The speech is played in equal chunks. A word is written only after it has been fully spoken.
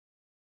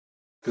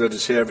Good to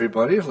see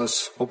everybody.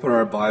 Let's open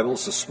our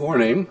Bibles this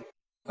morning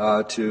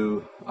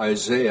to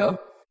Isaiah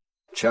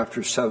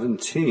chapter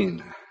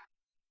 17.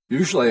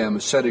 Usually I'm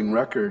setting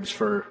records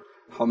for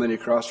how many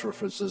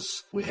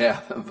cross-references we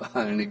have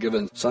on any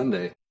given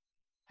Sunday.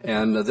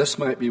 And this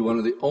might be one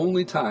of the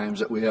only times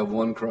that we have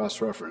one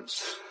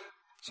cross-reference.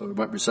 So we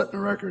might be setting a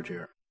record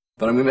here.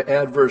 But I'm going to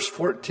add verse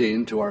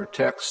 14 to our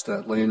text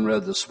that Lane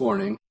read this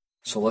morning.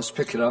 So let's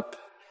pick it up.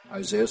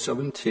 Isaiah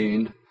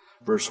 17,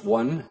 verse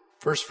 1.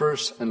 First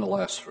verse and the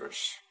last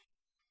verse.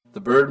 The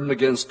burden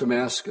against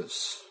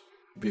Damascus.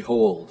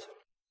 Behold,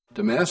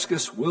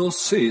 Damascus will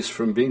cease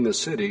from being a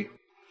city,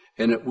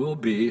 and it will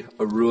be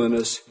a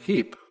ruinous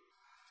heap.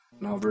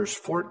 Now verse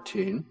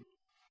 14.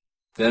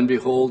 Then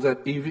behold,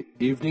 at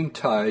evening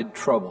tide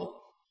trouble,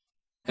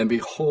 and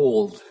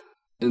behold,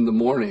 in the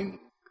morning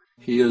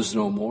he is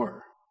no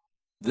more.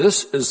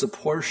 This is the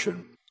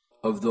portion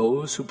of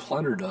those who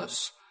plundered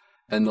us,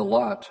 and the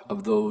lot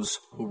of those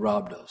who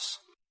robbed us.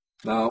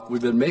 Now,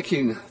 we've been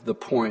making the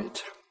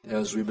point,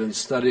 as we've been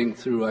studying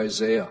through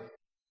Isaiah,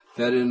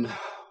 that in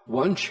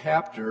one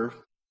chapter,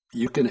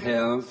 you can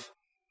have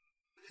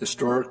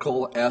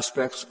historical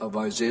aspects of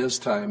Isaiah's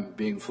time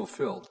being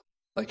fulfilled.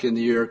 Like in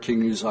the year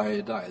King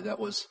Uzziah died. That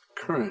was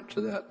current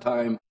to that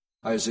time.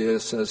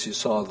 Isaiah says he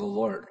saw the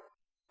Lord.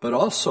 But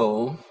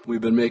also, we've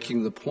been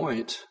making the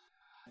point,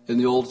 in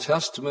the Old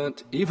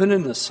Testament, even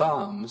in the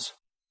Psalms,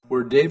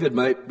 where David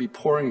might be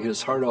pouring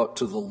his heart out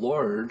to the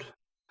Lord.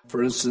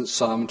 For instance,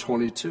 Psalm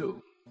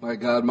 22, my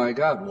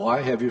God,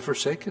 why have you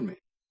forsaken me?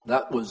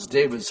 That was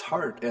David's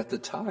heart at the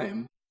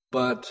time,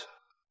 but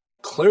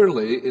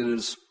clearly it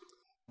is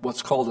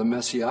what's called a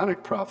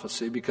messianic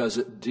prophecy because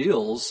it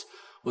deals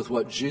with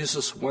what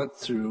Jesus went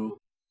through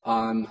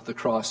on the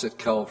cross at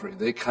Calvary.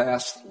 They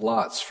cast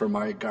lots for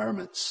my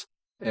garments,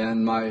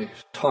 and my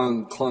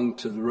tongue clung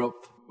to the roof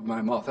of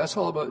my mouth. That's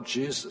all about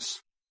Jesus.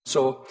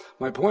 So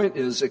my point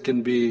is it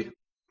can be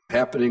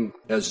happening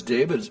as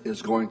David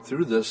is going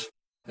through this,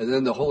 and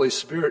then the Holy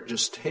Spirit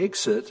just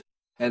takes it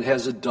and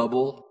has a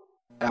double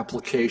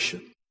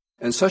application.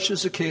 And such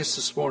is the case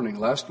this morning.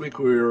 Last week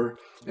we were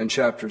in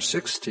chapter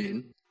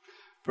 16,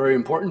 very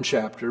important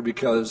chapter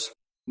because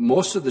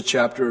most of the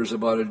chapter is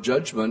about a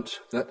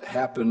judgment that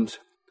happened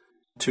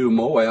to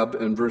Moab.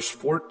 In verse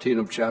 14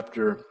 of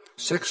chapter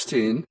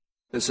 16,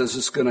 it says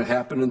it's going to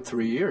happen in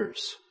 3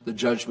 years, the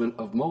judgment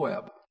of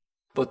Moab.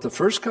 But the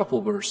first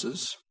couple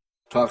verses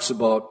talks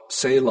about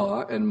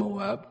Selah and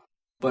Moab,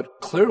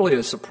 but clearly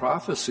it's a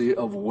prophecy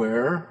of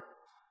where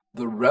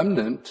the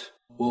remnant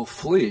will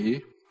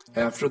flee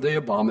after the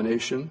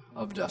abomination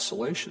of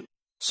desolation.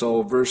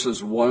 So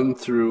verses 1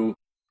 through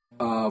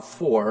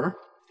 4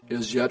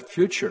 is yet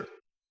future.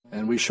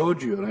 And we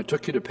showed you, and I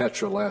took you to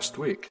Petra last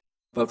week.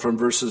 But from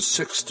verses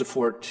 6 to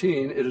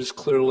 14, it is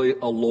clearly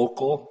a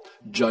local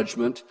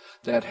judgment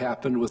that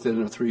happened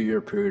within a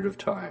 3-year period of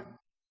time.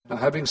 Now,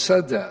 having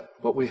said that,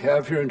 what we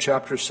have here in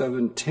chapter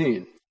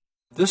 17,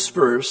 this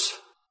verse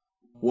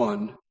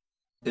 1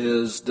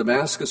 is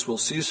Damascus will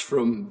cease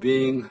from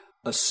being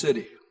a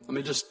city. Let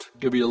me just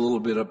give you a little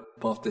bit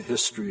about the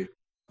history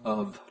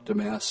of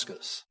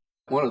Damascus.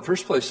 One of the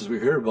first places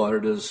we hear about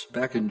it is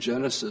back in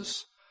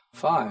Genesis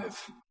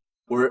 5,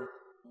 where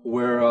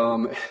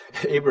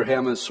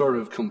Abraham is sort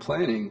of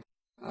complaining,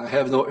 I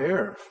have no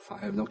heir, I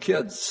have no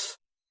kids.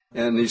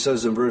 And he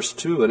says in verse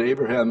 2, and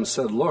Abraham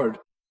said, Lord,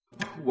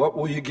 what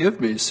will you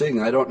give me, seeing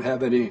I don't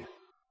have any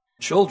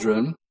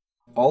children?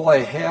 All I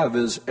have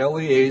is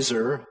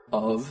Eliezer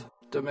of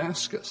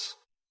Damascus.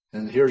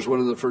 And here's one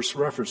of the first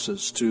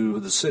references to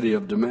the city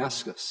of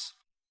Damascus.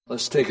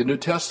 Let's take a New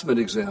Testament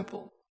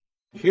example.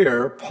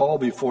 Here, Paul,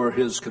 before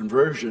his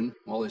conversion,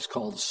 while he's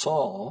called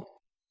Saul,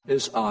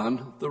 is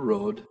on the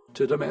road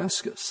to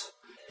Damascus.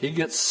 He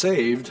gets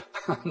saved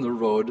on the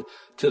road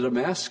to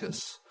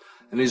Damascus,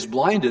 and he's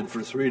blinded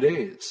for 3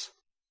 days.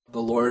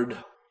 The Lord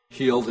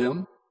healed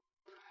him.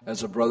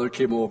 As a brother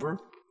came over,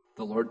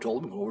 the Lord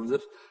told him, go over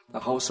to the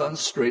house on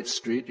Straight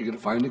Street. You're going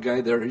to find a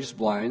guy there. He's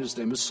blind. His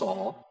name is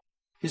Saul.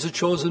 He's a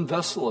chosen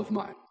vessel of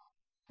mine.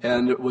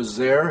 And it was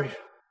there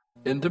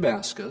in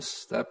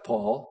Damascus that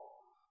Paul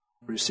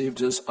received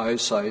his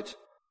eyesight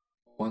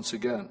once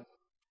again.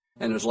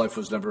 And his life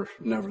was never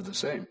the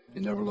same. He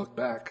never looked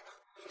back.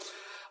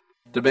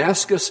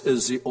 Damascus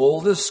is the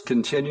oldest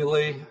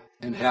continually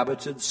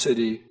inhabited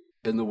city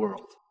in the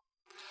world.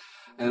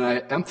 And I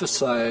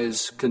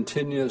emphasize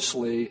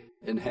continuously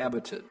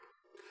inhabited.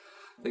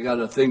 They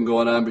got a thing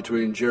going on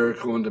between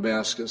Jericho and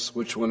Damascus.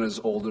 Which one is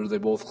older? They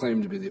both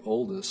claim to be the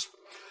oldest.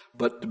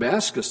 But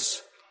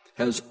Damascus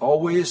has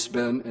always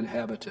been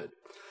inhabited.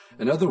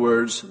 In other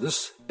words,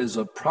 this is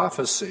a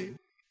prophecy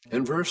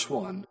in verse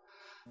 1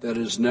 that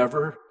has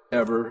never,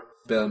 ever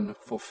been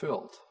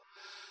fulfilled.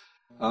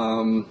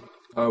 I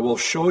will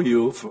show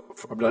you,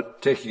 I'm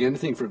not taking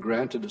anything for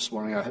granted this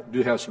morning. I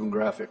do have some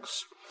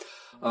graphics.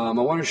 I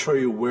want to show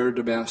you where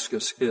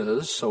Damascus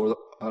is. So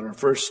on our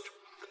first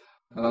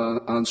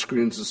on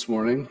screens this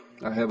morning,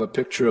 I have a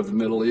picture of the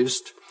Middle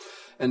East.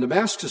 And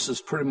Damascus is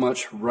pretty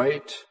much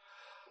right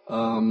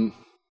in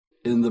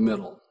the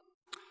middle.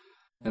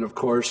 And of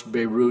course,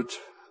 Beirut,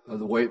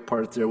 the white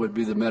part there would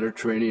be the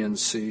Mediterranean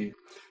Sea,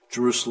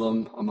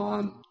 Jerusalem,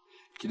 Amman.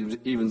 You can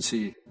even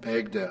see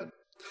Baghdad.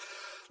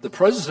 The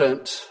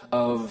president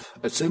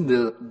it's in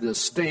the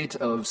state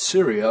of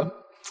Syria.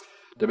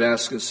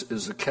 Damascus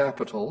is the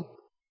capital.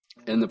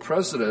 And the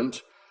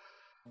president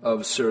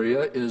of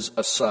Syria is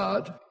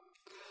Assad.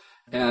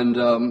 And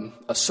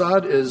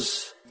Assad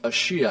is a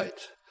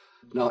Shiite.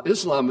 Now,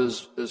 Islam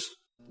is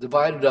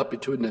divided up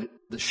between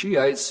the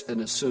Shiites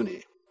and the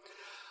Sunni.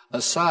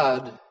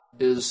 Assad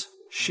is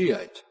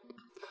Shiite.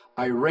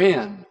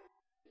 Iran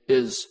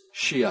is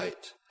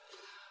Shiite.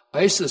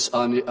 ISIS,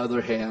 on the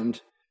other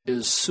hand,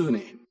 is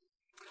Sunni.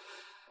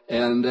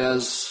 And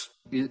as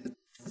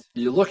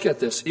you look at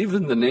this,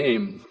 even the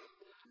name,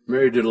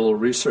 Mary did a little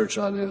research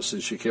on this,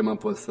 and she came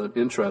up with an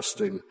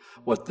interesting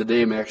what the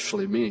name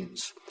actually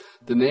means.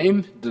 The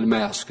name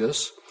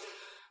Damascus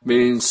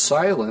means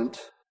silent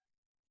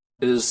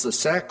is the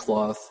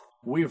sackcloth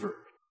weaver.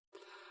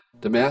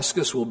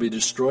 Damascus will be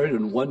destroyed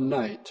in one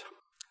night.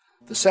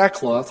 The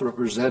sackcloth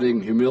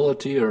representing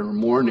humility or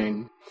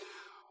mourning.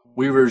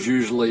 Weavers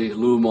usually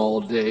loom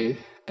all day,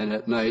 and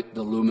at night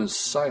the loom is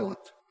silent.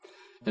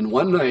 In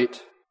one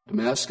night,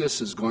 Damascus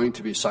is going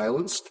to be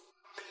silenced.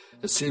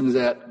 It seems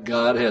that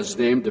God has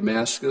named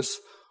Damascus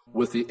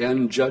with the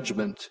end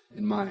judgment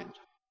in mind.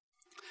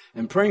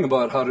 And praying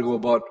about how to go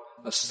about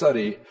a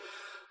study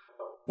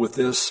with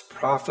this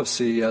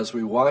prophecy as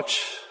we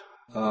watch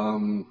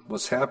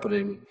what's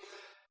happening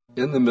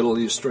in the Middle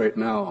East right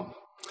now.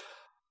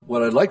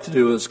 What I'd like to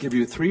do is give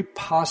you 3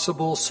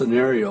 possible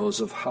scenarios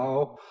of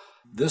how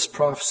this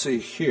prophecy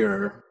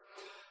here,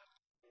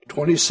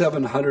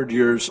 2,700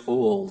 years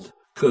old,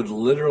 could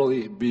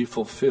literally be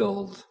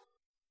fulfilled,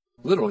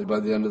 literally by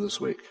the end of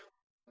this week.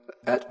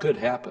 That could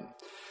happen.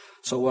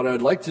 So what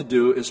I'd like to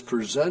do is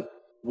present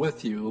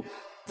with you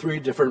 3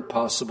 different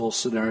possible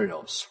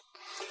scenarios.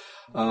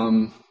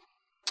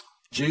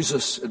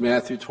 Jesus in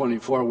Matthew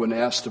 24, when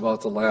asked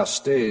about the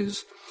last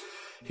days,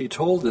 he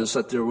told us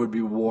that there would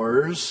be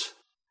wars,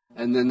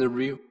 and then there would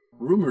be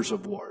rumors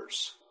of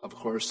wars. Of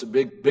course,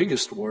 the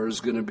biggest war is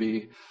going to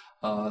be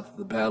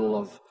the Battle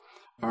of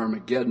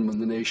Armageddon when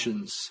the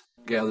nations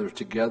gather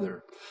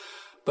together.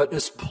 But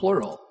it's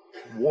plural,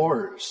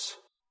 wars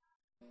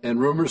and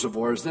rumors of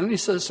wars. Then he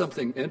says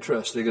something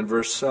interesting in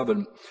verse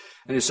 7,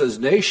 and he says,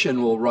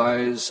 nation will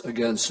rise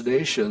against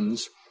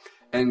nations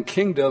and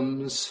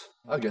kingdoms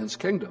against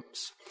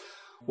kingdoms.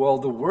 Well,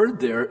 the word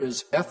there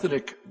is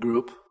ethnic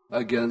group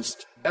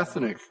against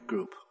ethnic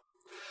group.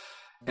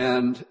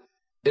 And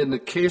in the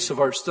case of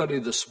our study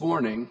this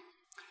morning,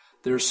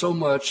 there's so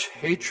much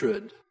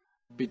hatred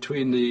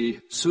between the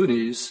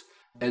Sunnis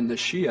and the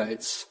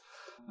Shiites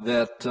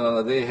that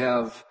they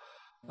have,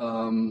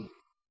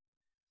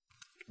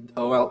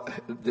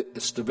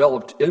 it's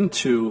developed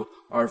into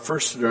our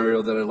first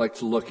scenario that I'd like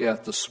to look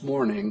at this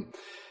morning,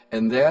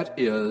 and that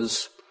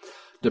is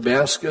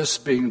Damascus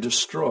being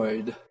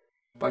destroyed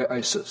by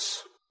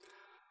ISIS.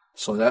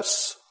 So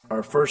that's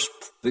our first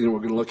thing we're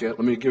going to look at.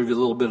 Let me give you a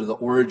little bit of the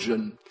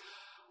origin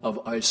of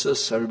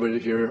ISIS. Everybody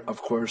here,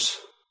 of course,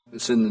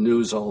 is in the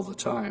news all the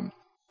time.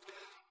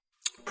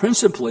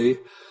 Principally,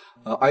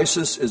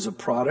 ISIS is a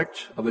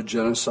product of a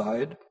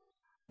genocide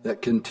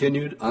that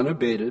continued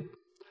unabated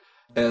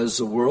as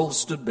the world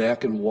stood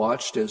back and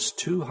watched as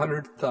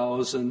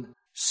 200,000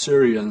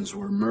 Syrians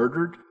were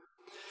murdered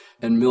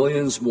and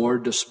millions more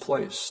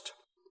displaced.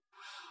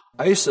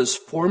 ISIS,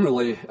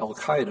 formerly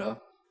Al-Qaeda,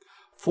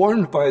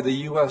 formed by the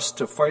U.S.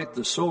 to fight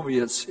the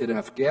Soviets in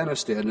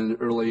Afghanistan in the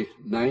early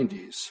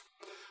 90s,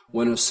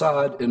 when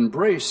Assad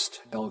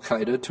embraced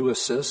Al-Qaeda to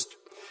assist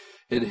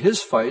in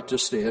his fight to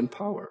stay in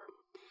power.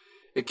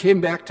 It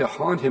came back to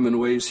haunt him in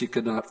ways he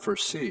could not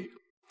foresee.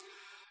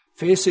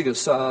 Facing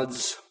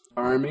Assad's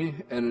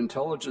army and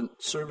intelligence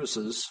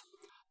services,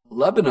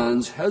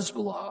 Lebanon's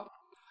Hezbollah,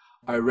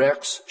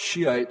 Iraq's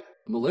Shiite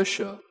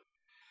militia,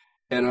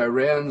 and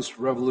Iran's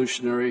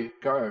Revolutionary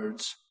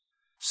Guards,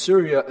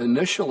 Syria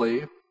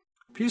initially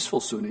peaceful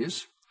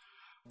Sunnis,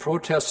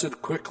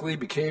 protested quickly,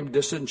 became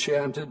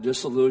disenchanted,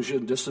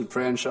 disillusioned,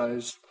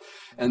 disenfranchised,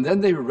 and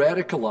then they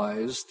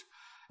radicalized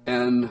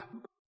and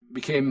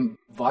became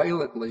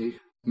violently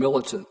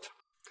militant.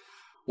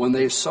 When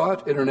they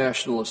sought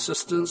international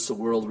assistance, the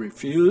world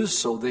refused,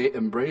 so they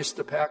embraced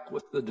a pact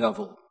with the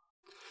devil.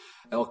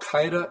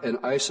 Al-Qaeda and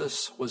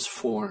ISIS was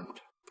formed,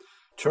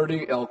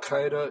 turning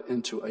Al-Qaeda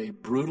into a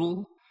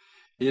brutal,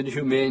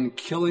 inhumane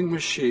killing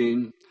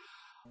machine.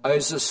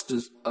 ISIS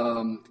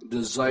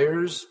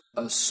desires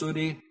a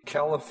Sunni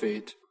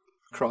caliphate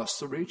across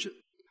the region.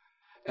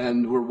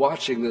 And we're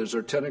watching as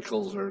their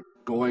tentacles are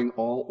going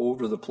all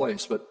over the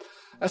place. But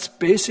that's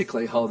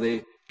basically how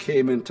they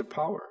came into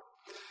power.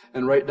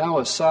 And right now,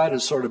 Assad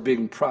is sort of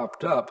being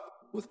propped up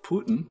with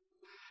Putin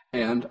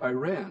and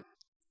Iran.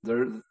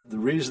 The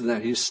reason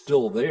that he's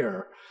still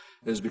there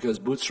is because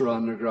boots are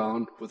on the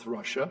ground with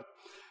Russia.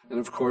 And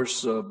of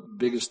course, the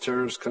biggest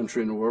terrorist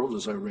country in the world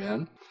is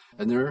Iran.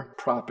 And they're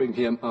propping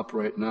him up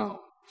right now.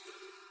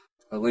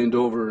 I leaned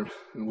over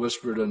and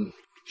whispered in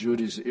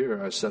Judy's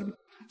ear. I said,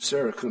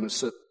 Sarah couldn't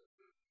sit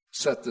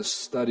set this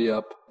study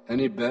up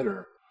any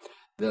better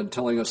than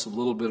telling us a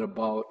little bit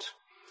about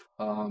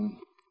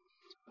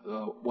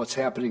what's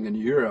happening in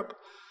Europe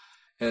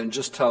and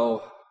just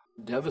how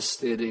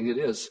devastating it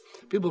is.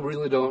 People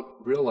really don't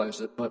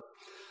realize it, but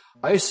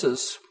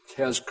ISIS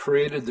has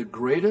created the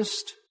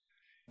greatest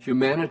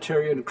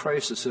humanitarian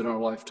crisis in our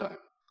lifetime.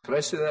 Could I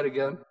say that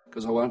again?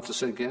 Because I want it to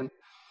sink in.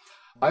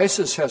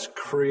 ISIS has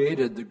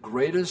created the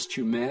greatest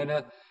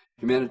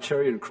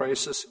humanitarian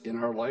crisis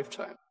in our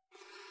lifetime.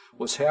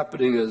 What's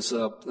happening is,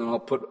 and I'll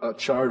put a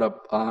chart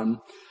up on,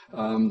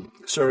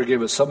 Sarah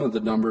gave us some of the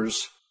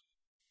numbers,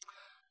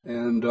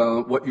 and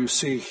what you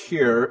see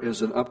here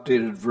is an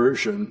updated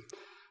version.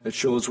 It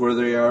shows where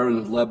they are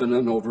in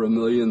Lebanon, over 1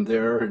 million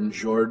there, in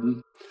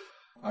Jordan.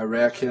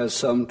 Iraq has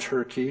some,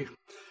 Turkey.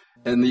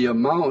 And the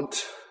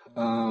amount,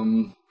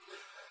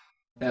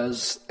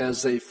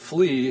 as they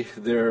flee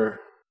their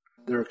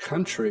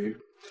country,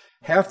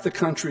 half the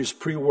country's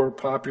pre-war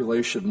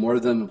population, more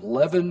than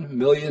 11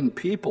 million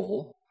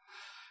people,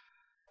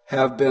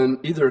 have been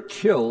either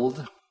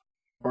killed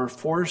or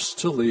forced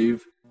to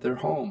leave their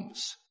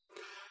homes.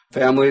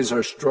 Families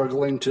are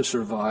struggling to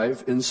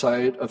survive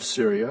inside of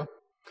Syria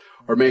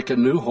or make a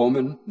new home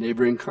in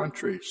neighboring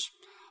countries.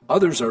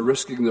 Others are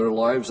risking their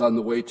lives on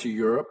the way to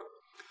Europe,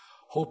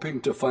 hoping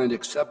to find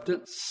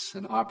acceptance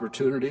and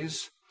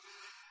opportunities.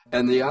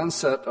 And the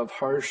onset of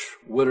harsh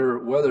winter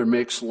weather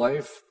makes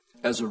life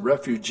as a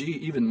refugee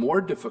even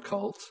more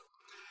difficult.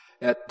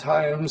 At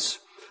times,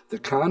 the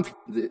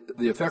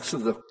effects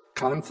of the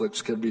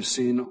conflicts can be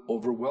seen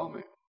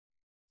overwhelming.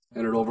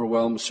 And it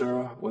overwhelmed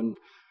Sarah when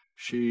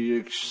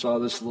she saw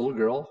this little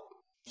girl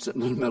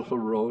sitting in the middle of the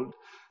road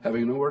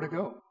having nowhere to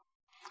go.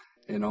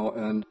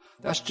 And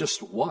that's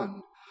just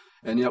one.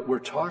 And yet we're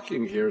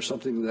talking here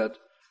something that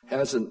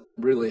hasn't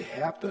really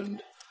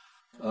happened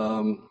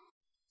to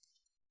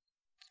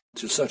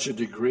such a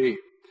degree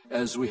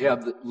as we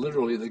have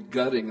literally the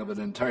gutting of an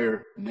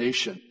entire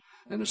nation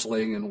and it's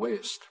laying in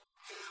waste.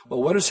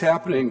 Well, what is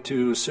happening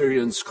to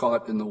Syrians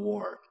caught in the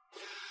war?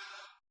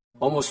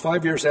 Almost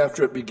 5 years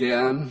after it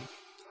began,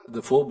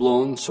 the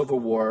full-blown civil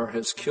war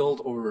has killed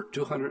over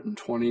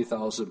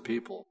 220,000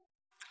 people,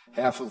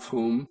 half of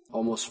whom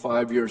almost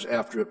 5 years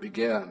after it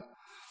began.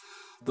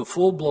 The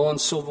full-blown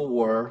civil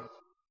war,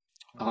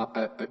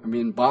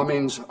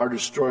 bombings are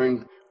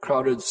destroying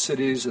crowded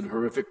cities and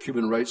horrific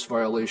human rights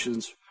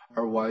violations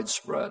are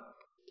widespread.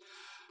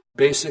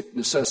 Basic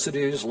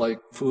necessities like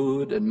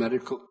food and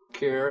medical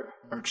care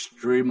are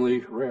extremely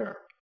rare.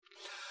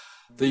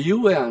 The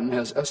UN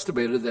has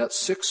estimated that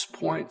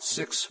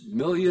 6.6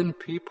 million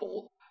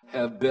people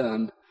have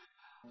been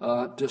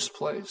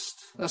displaced.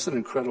 That's an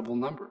incredible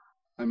number.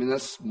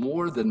 That's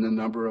more than the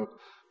number of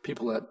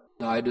people that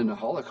died in the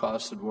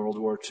Holocaust in World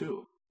War II.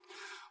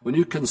 When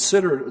you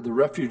consider the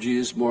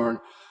refugees,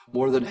 more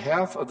than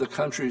half of the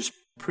country's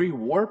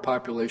pre-war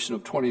population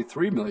of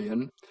 23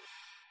 million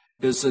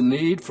is the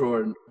need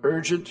for an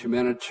urgent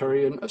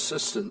humanitarian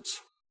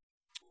assistance,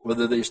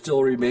 whether they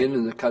still remain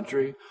in the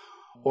country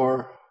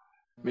or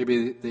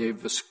maybe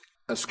they've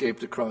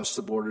escaped across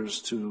the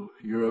borders to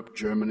Europe,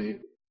 Germany,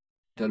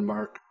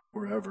 Denmark,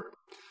 wherever.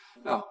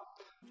 Now,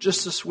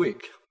 just this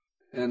week,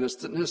 and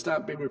it's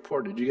not being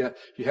reported. You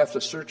have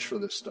to search for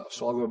this stuff.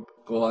 So I'll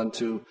go on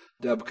to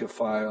Debka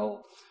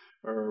File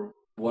or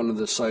one of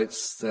the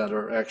sites that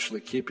are actually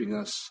keeping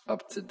us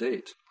up to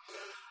date.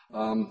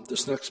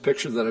 This next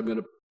picture that I'm going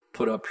to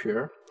put up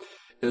here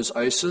is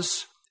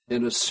ISIS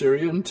in a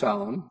Syrian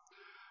town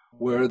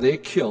where they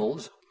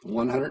killed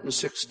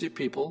 160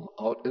 people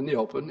out in the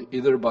open,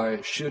 either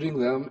by shooting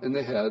them in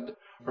the head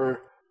or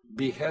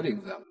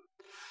beheading them.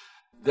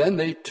 Then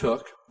they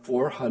took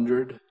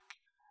 400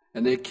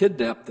 and they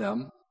kidnapped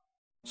them.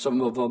 Some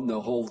of them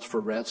they'll hold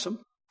for ransom.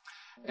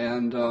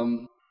 And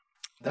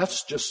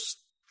that's just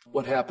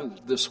what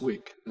happened this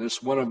week. And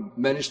it's one of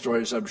many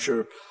stories I'm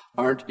sure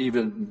aren't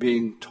even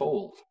being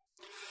told.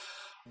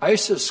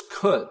 ISIS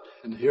could,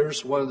 and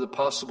here's one of the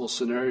possible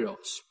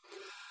scenarios.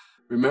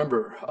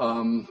 Remember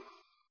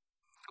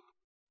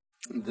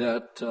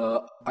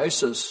that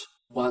ISIS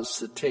wants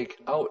to take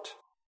out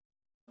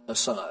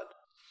Assad.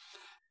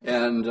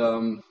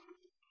 And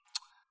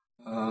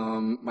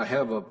I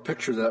have a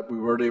picture that we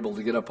weren't able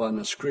to get up on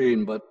the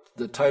screen, but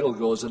the title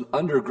goes, "An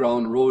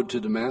Underground Road to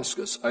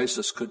Damascus.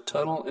 ISIS could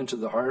tunnel into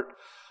the heart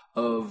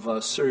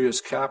of Syria's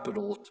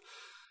capital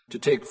to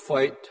take the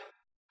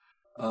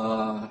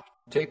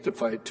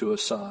fight to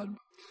Assad,"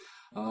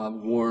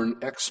 warn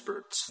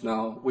experts.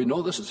 Now, we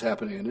know this is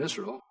happening in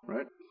Israel,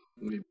 right?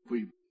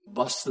 We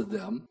busted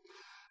them.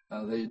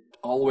 They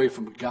all the way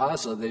from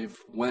Gaza, they've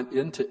went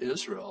into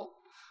Israel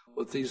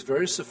with these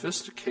very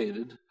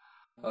sophisticated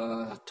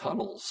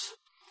tunnels.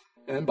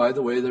 And by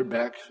the way, they're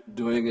back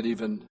doing it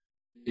even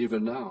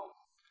now.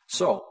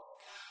 So,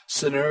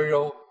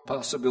 scenario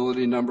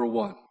possibility number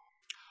one.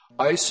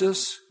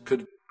 ISIS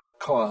could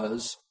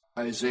cause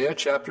Isaiah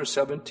chapter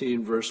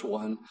 17, verse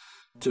 1,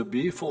 to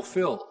be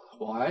fulfilled.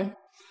 Why?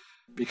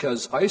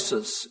 Because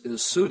ISIS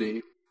is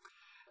Sunni,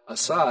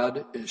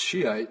 Assad is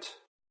Shiite,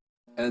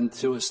 and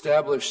to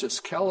establish this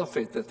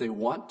caliphate that they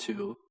want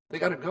to, They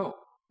got to go.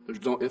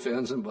 There's no ifs,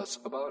 ands, and buts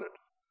about it.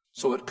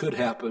 So it could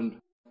happen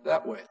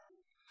that way.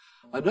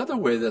 Another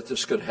way that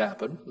this could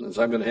happen is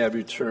I'm going to have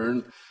you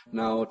turn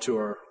now to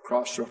our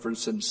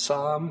cross-reference in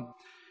Psalm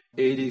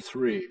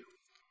 83.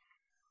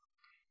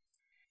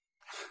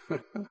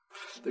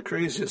 The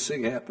craziest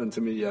thing happened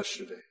to me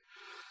yesterday.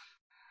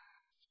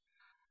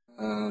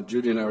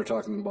 Judy and I were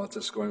talking about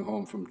this going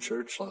home from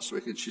church last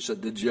week, and she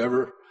said, Did you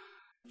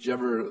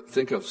ever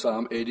think of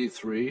Psalm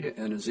 83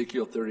 and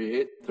Ezekiel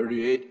 38,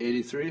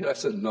 83? I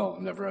said, no,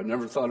 never. I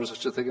never thought of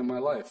such a thing in my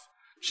life.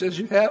 She says,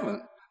 you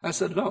haven't? I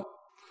said, no.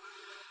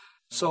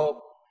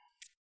 So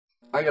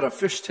I got a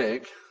fish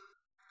tank,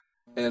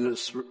 and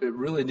it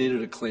really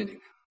needed a cleaning.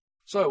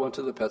 So I went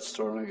to the pet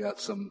store, and I got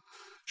some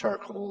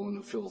charcoal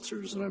and the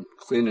filters, and I'm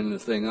cleaning the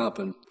thing up.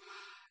 And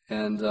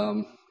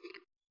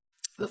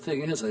the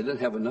thing is, I didn't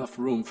have enough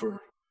room for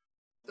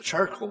the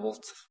charcoal,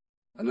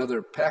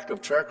 another pack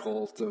of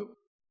charcoal to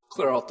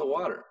clear out the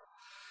water.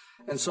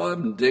 And so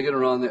I'm digging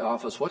around the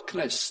office. What can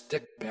I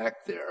stick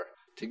back there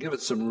to give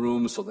it some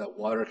room so that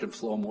water can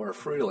flow more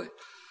freely?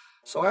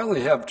 So I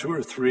only have 2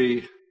 or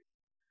 3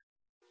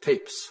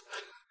 tapes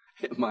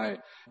in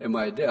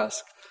my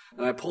desk.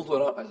 And I pulled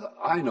one out. I thought,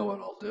 I know what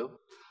I'll do.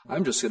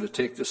 I'm just going to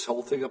take this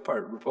whole thing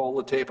apart, rip all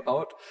the tape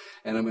out,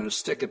 and I'm going to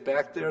stick it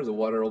back there. The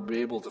water will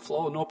be able to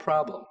flow, no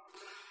problem.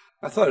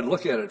 I thought I'd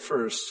look at it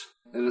first,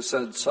 and it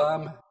said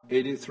Psalm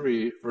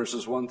 83,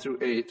 verses 1 through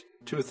 8,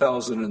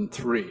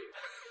 2003.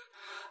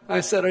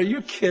 I said, are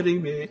you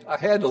kidding me? I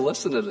had to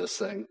listen to this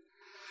thing.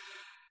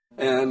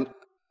 And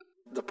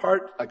the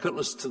part, I couldn't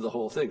listen to the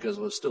whole thing because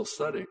I was still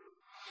studying.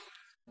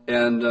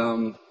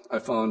 And I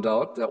found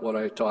out that what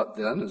I taught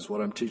then is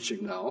what I'm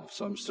teaching now,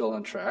 so I'm still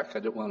on track. I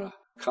didn't want to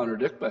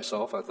contradict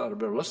myself. I thought I'd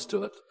better listen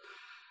to it.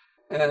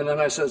 And then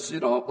I said,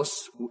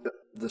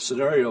 the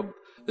scenario of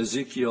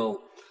Ezekiel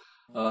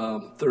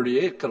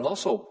 38 could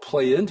also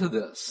play into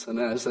this. And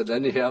then I said,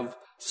 then you have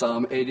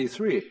Psalm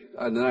 83.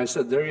 And then I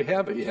said, there you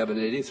have it. You have an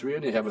 83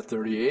 and you have a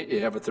 38.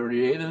 You have a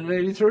 38 and an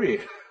 83.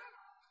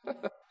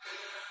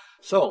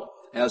 So,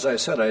 as I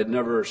said, I had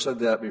never said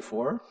that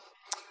before.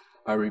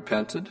 I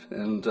repented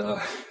and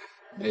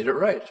made it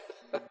right.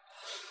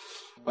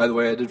 By the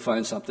way, I did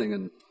find something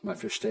in my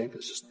fish tank.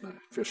 It's just my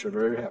fish are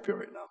very happy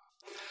right now.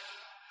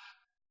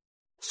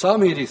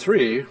 Psalm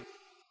 83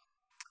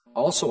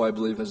 also, I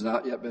believe, has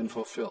not yet been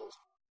fulfilled.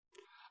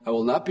 I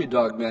will not be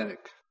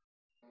dogmatic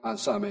on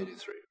Psalm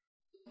 83.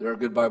 There are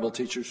good Bible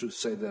teachers who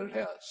say that it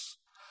has.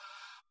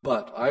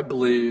 But I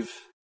believe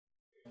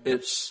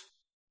it's,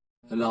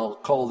 and I'll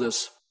call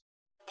this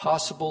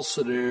possible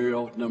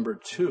scenario number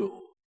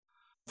 2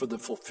 for the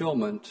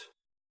fulfillment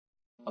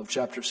of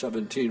chapter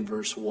 17,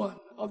 verse 1,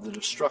 of the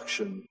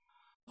destruction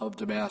of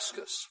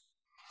Damascus.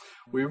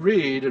 We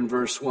read in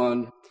verse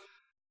 1,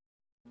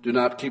 do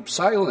not keep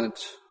silent,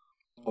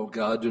 O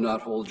God, do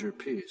not hold your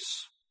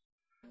peace.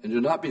 And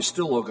do not be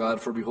still, O God,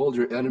 for behold,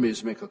 your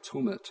enemies make a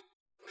tumult.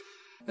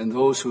 And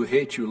those who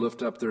hate you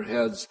lift up their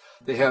heads.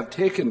 They have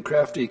taken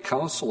crafty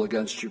counsel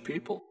against your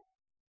people.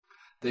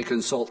 They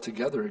consult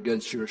together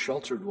against your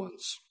sheltered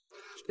ones.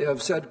 They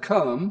have said,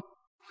 come,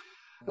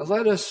 and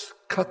let us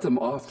cut them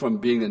off from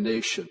being a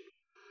nation,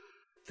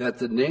 that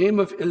the name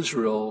of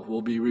Israel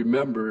will be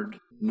remembered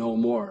no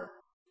more.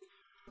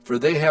 For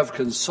they have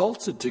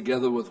consulted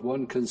together with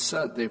one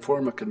consent. They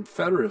form a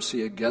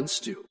confederacy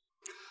against you.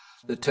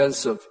 The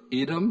tents of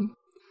Edom,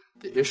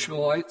 the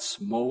Ishmaelites,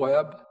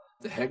 Moab,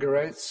 the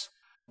Hagarites,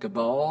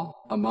 Gebal,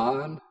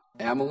 Ammon,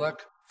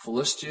 Amalek,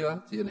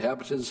 Philistia, the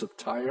inhabitants of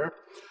Tyre.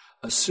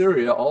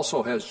 Assyria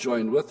also has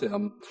joined with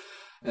them,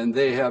 and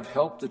they have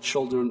helped the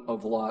children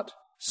of Lot,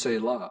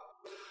 Selah.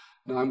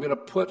 Now I'm going to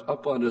put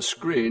up on the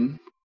screen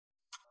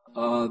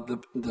the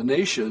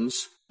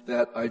nations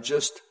that I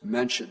just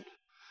mentioned.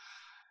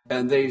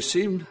 And they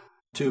seem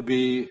to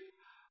be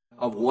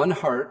of one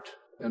heart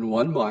and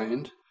one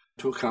mind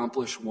to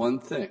accomplish one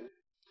thing,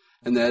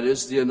 and that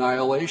is the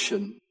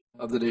annihilation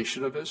of the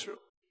nation of Israel.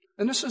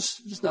 And this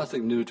is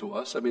nothing new to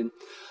us. I mean,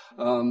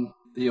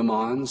 the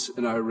Ammons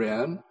in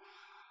Iran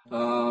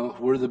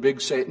were the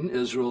big Satan,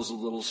 Israel's the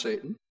little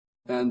Satan,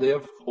 and they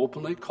have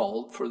openly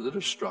called for the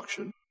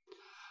destruction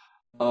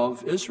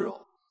of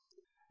Israel.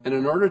 And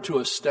in order to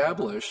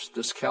establish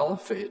this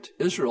caliphate,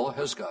 Israel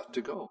has got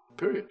to go,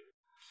 period.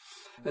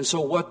 And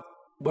so what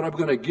I'm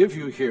going to give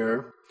you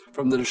here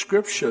from the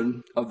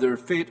description of their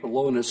fate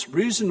alone, it's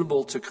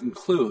reasonable to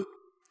conclude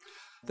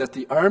that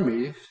the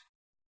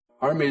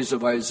armies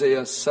of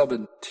Isaiah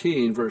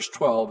 17, verse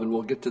 12, and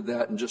we'll get to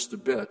that in just a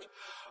bit,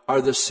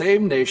 are the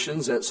same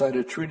nations that signed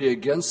a treaty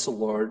against the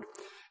Lord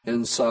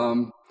in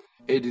Psalm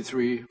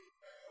 83,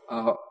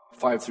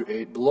 5 through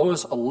 8. Below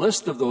is a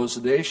list of those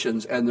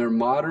nations and their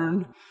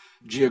modern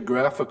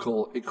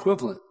geographical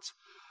equivalents.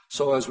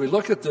 So as we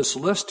look at this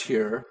list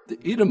here, the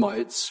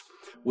Edomites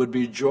would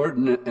be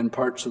Jordan and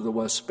parts of the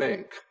West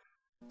Bank.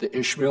 The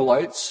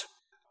Ishmaelites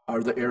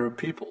are the Arab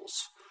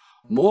peoples.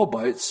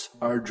 Moabites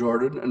are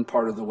Jordan and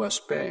part of the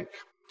West Bank.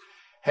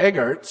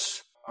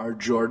 Hagarites are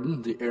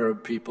Jordan, the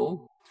Arab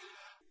people.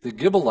 The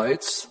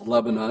Gibeonites,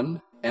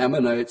 Lebanon.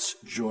 Ammonites,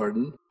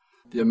 Jordan.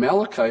 the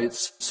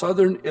Amalekites,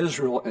 southern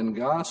Israel and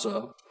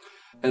Gaza,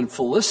 and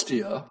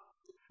Philistia,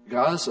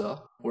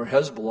 Gaza, where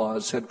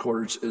Hezbollah's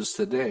headquarters is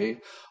today,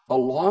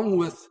 along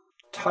with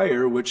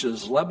Tyre, which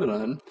is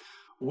Lebanon,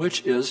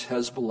 which is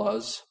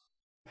Hezbollah's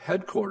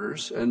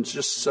headquarters. And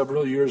just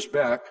several years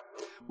back,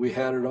 we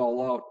had it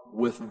all out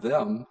with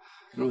them,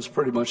 and it was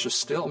pretty much a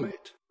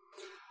stalemate.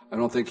 I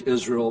don't think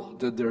Israel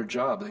did their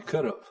job. They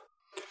could have.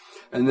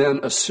 And then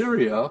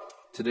Assyria,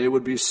 today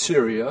would be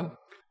Syria,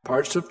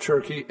 parts of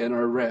Turkey and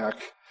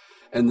Iraq,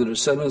 and the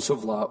descendants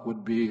of Lot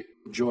would be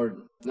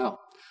Jordan. Now,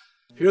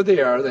 here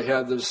they are. They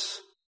have this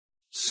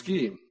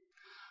scheme.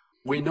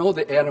 We know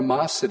the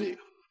animosity.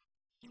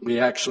 We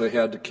actually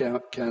had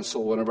to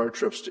cancel one of our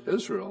trips to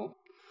Israel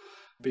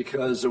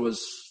because there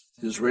was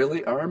the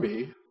Israeli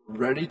army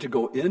ready to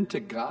go into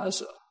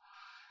Gaza.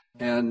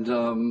 And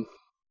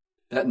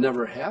that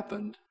never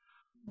happened.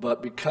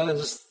 But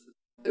because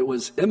it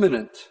was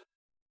imminent,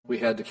 we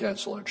had to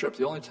cancel our trip.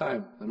 The only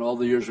time in all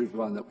the years we've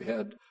gone that we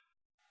had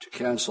to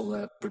cancel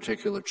that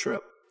particular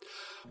trip.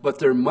 But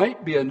there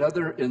might be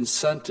another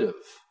incentive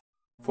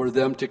for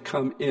them to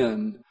come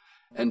in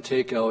and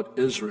take out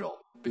Israel,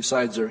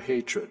 besides their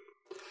hatred.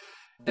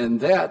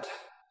 And that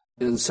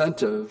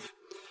incentive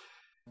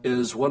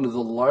is one of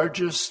the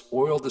largest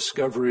oil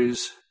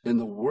discoveries in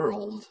the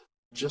world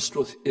just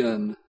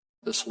within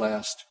this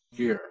last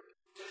year.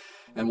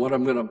 And what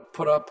I'm going to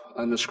put up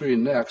on the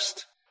screen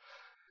next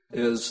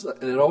is,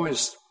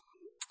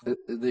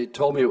 they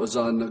told me it was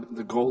on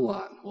the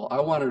Golan. Well, I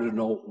wanted to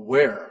know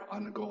where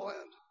on the Golan.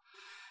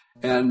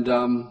 And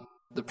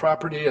the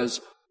property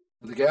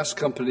the gas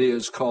company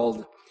is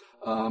called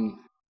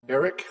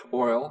Eric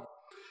Oil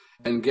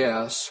and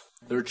Gas.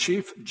 Their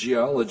chief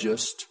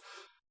geologist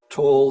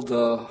told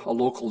a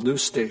local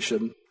news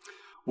station,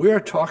 we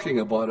are talking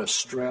about a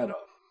strata,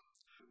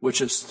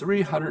 which is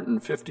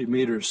 350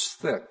 meters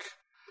thick.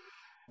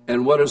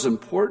 And what is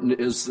important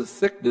is the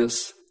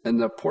thickness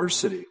and the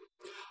porosity.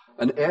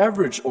 An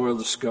average oil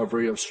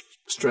discovery of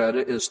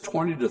strata is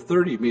 20 to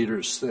 30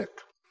 meters thick.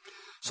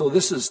 So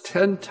this is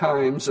 10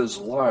 times as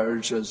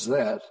large as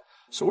that.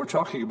 So we're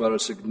talking about a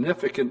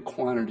significant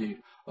quantity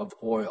of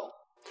oil.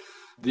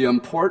 The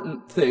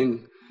important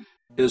thing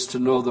is to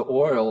know the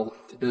oil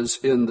is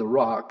in the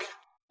rock,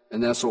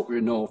 and that's what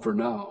we know for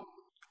now.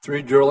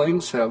 3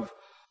 drillings have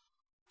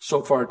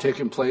so far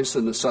taken place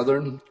in the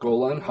southern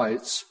Golan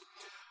Heights,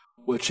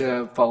 which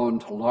have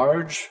found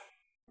large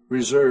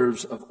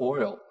reserves of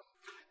oil.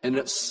 And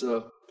it's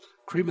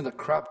cream of the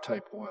crop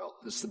type oil.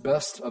 It's the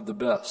best of the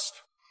best.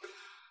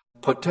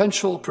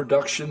 Potential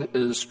production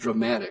is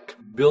dramatic,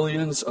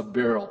 billions of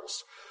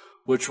barrels,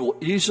 which will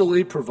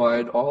easily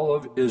provide all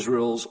of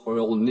Israel's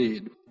oil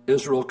need.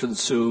 Israel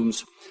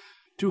consumes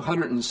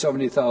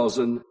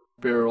 270,000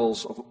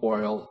 barrels of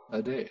oil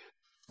a day,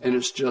 and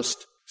it's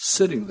just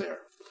sitting there.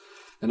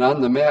 And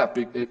on the map,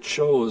 it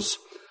shows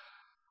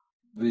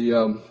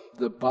the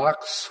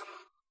box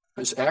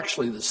is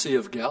actually the Sea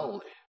of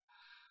Galilee.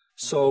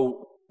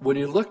 So when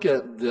you look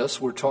at this,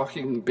 we're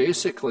talking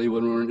basically,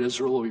 when we're in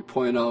Israel, we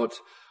point out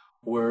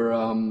where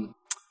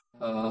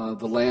the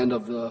land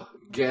of the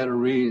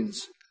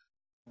Gadarenes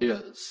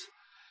is.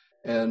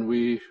 And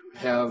we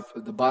have,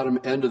 at the bottom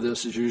end of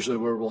this is usually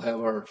where we'll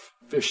have our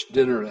fish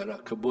dinner at a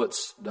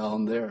kibbutz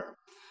down there.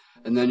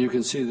 And then you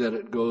can see that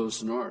it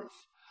goes north.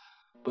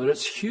 But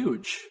it's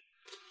huge.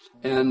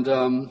 And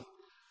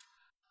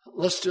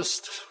let's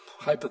just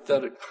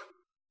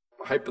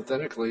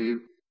hypothetically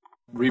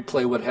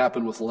replay what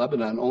happened with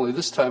Lebanon, only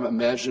this time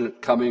imagine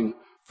it coming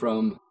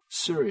from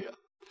Syria.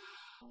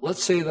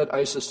 Let's say that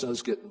ISIS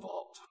does get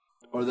involved,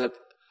 or that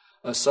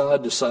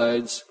Assad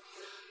decides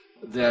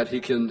that he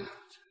can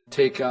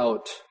take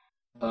out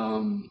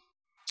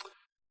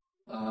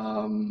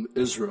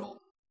Israel.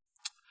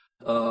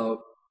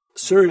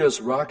 Syria's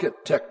rocket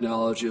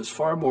technology is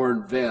far more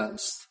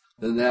advanced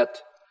than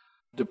that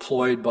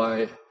deployed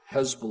by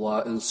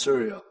Hezbollah in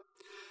Syria.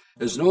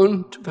 It is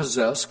known to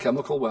possess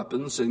chemical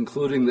weapons,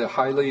 including the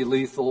highly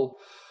lethal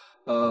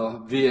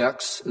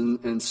VX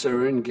and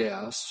sarin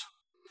gas.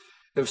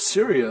 If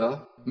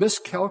Syria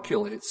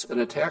miscalculates and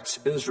attacks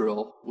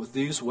Israel with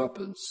these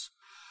weapons,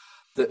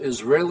 the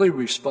Israeli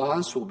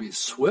response will be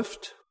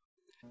swift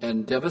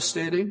and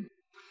devastating.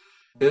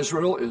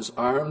 Israel is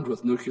armed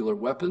with nuclear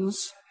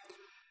weapons,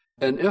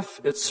 and if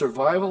its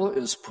survival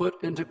is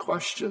put into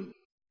question,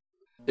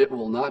 it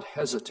will not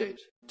hesitate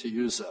to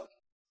use them.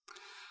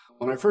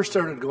 When I first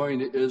started going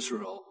to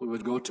Israel, we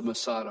would go to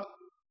Masada,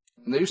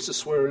 and they used to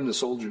swear in the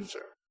soldiers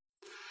there.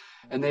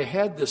 And they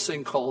had this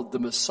thing called the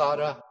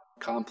Masada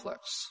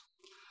Complex.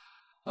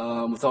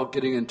 Without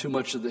getting into too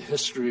much of the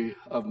history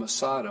of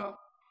Masada,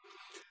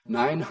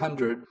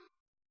 900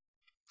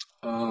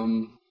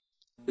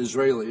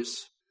 Israelis,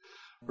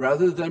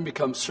 rather than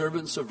become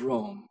servants of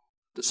Rome,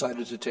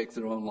 decided to take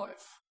their own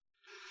life.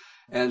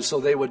 And so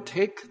they would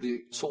take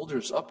the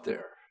soldiers up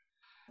there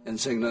and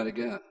sing, not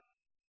again,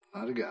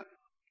 not again.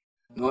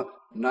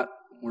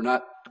 We're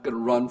not going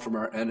to run from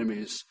our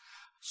enemies.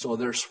 So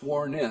they're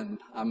sworn in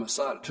on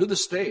Masada. To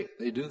this day,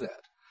 they do that.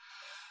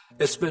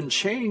 It's been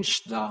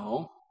changed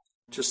now,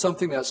 to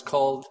something that's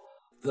called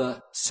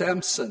the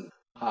Samson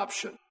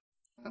option.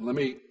 And let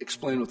me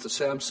explain what the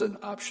Samson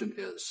option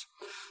is.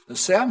 The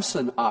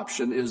Samson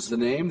option is the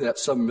name that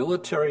some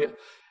military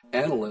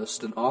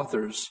analysts and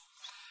authors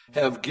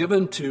have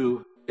given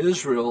to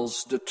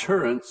Israel's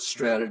deterrent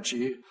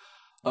strategy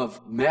of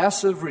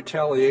massive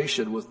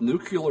retaliation with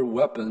nuclear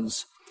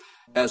weapons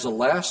as a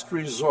last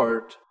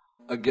resort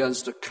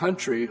against a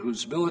country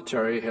whose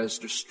military has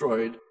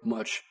destroyed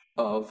much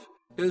of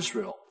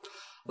Israel.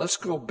 Let's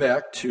go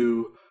back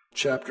to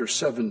chapter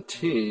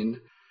 17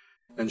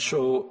 and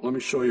let me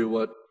show you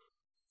what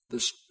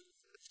this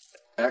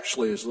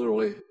actually is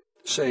literally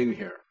saying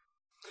here.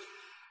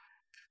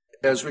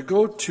 As we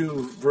go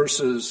to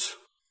verses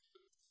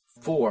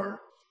 4,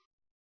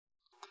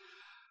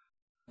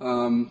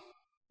 the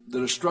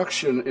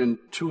destruction in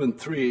 2 and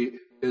 3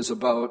 is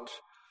about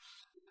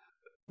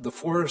the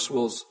forest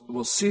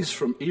will cease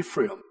from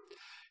Ephraim.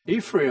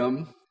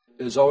 Ephraim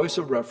is always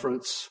a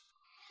reference.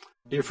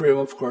 Ephraim,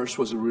 of course,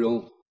 was a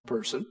real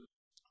person,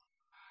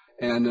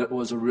 and it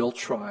was a real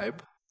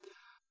tribe,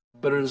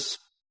 but it is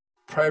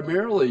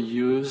primarily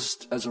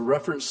used as a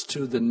reference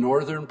to the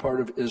northern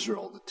part of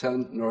Israel, the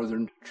 10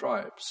 northern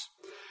tribes.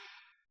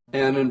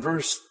 And in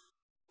verse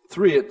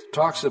 3, it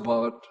talks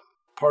about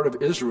part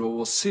of Israel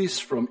will cease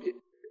from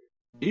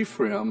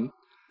Ephraim,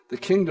 the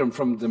kingdom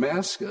from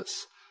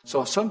Damascus.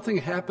 So something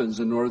happens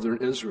in northern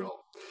Israel.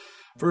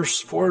 Verse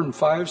 4 and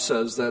 5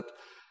 says that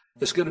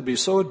it's going to be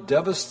so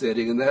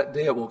devastating in that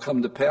day it will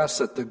come to pass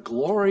that the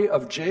glory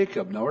of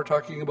Jacob, now we're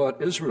talking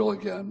about Israel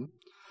again,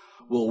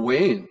 will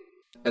wane,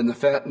 and the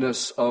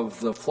fatness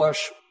of the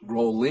flesh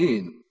grow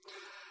lean.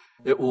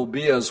 It will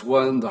be as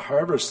when the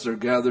harvester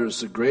gathers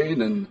the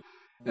grain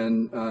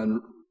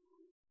and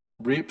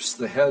reaps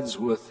the heads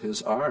with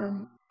his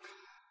arm.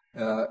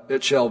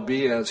 It shall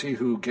be as he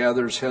who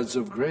gathers heads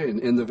of grain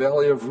in the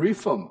valley of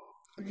Rephaim,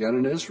 again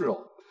in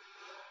Israel.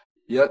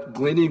 Yet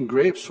gleaning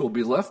grapes will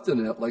be left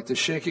in it like the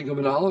shaking of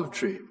an olive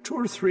tree, 2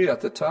 or 3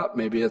 at the top,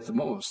 maybe at the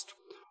most,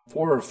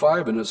 4 or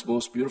 5 in its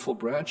most beautiful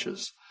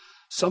branches.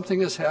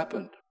 Something has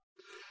happened.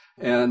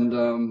 And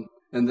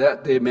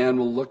that day man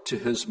will look to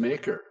his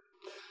maker.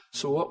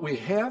 So what we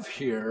have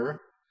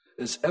here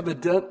is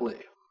evidently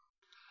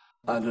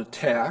an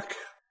attack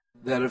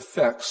that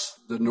affects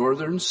the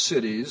northern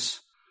cities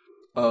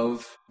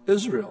of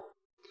Israel.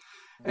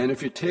 And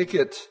if you take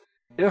it,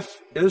 if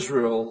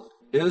Israel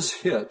is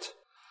hit,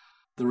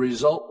 the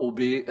result will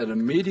be an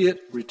immediate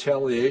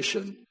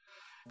retaliation.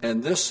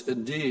 And this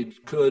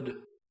indeed could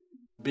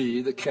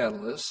be the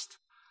catalyst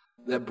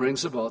that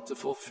brings about the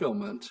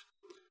fulfillment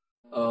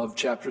of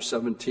chapter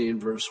 17,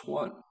 verse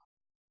 1.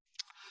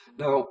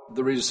 Now,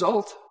 the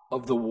result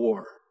of the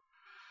war,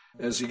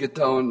 as you get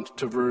down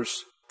to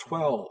verse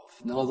 12,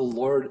 now the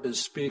Lord is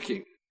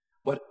speaking.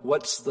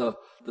 What's the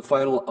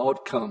final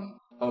outcome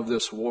of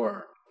this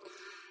war?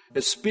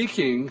 It's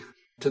speaking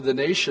to the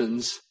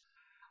nations,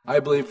 I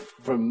believe,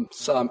 from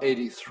Psalm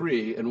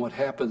 83 and what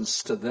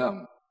happens to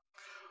them.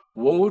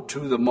 Woe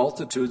to the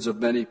multitudes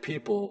of many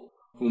people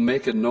who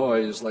make a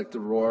noise like the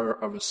roar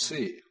of a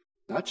sea.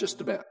 Not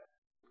just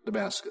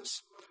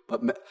Damascus,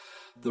 but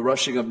the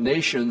rushing of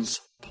nations,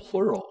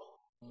 plural,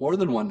 more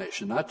than one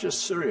nation, not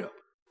just Syria,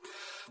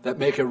 that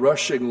make a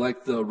rushing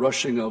like the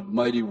rushing of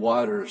mighty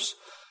waters.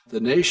 The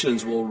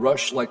nations will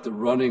rush like the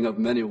running of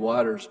many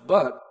waters,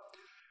 but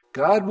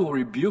God will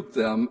rebuke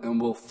them and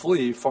will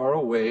flee far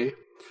away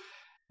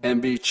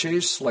and be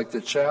chased like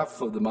the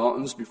chaff of the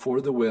mountains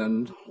before the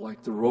wind,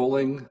 like the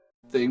rolling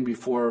thing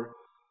before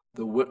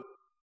the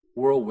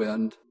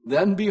whirlwind.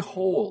 Then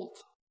behold,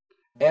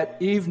 at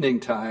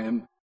evening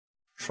time,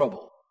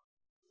 trouble.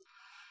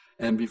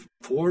 And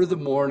before the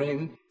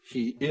morning,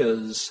 he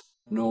is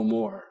no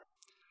more.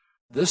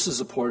 This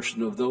is a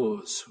portion of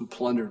those who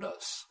plundered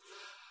us.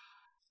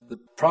 The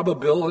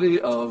probability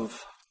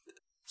of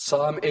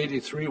Psalm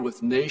 83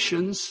 with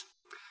nations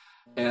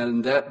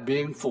and that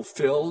being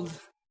fulfilled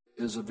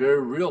is a very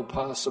real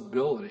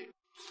possibility.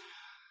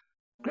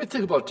 Great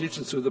thing about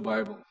teaching through the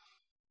Bible,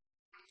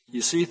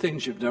 you see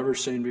things you've never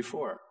seen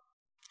before.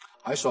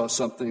 I saw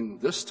something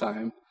this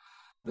time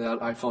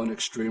that I found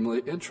extremely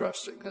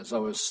interesting as I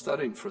was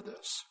studying for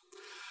this.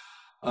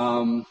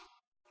 I'm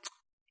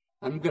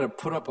going to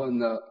put up on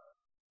the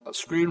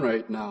screen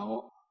right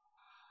now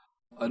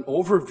an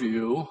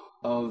overview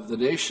of the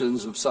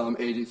nations of Psalm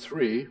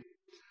 83,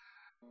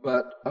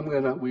 but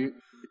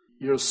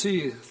you'll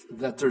see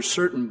that there's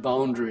certain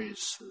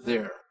boundaries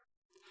there.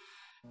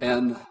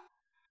 And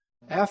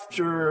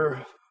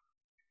after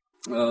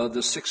the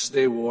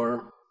 6-day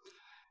war,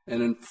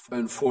 and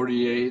in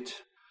 48,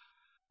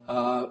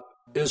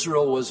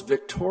 Israel was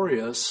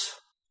victorious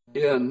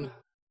in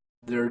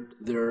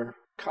their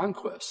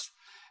conquest.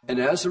 And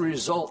as a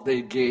result,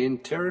 they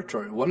gained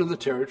territory. One of the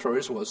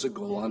territories was the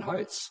Golan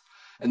Heights.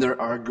 And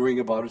they're arguing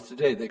about it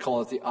today. They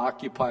call it the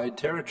occupied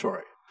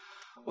territory.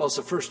 Well, it's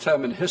the first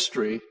time in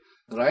history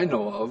that I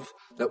know of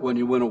that when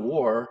you win a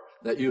war,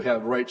 that you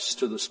have rights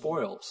to the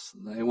spoils.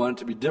 And they want it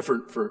to be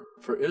different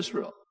for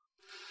Israel.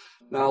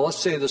 Now, let's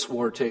say this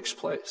war takes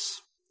place.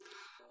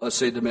 Let's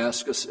say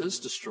Damascus is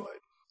destroyed.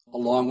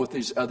 along with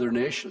these other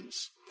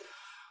nations.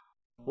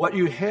 What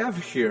you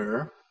have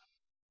here,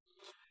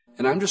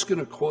 and I'm just going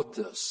to quote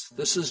this.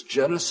 This is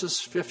Genesis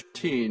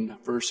 15,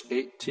 verse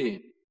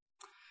 18.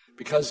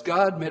 Because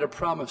God made a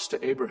promise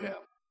to Abraham.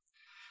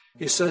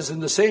 He says,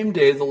 "In the same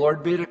day the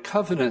Lord made a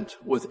covenant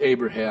with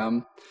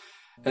Abraham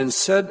and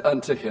said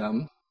unto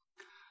him,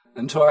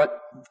 unto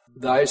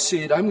thy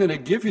seed, I'm going to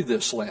give you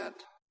this land."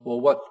 Well,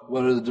 what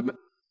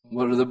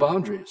are the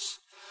boundaries?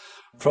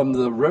 From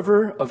the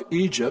river of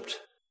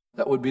Egypt,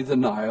 that would be the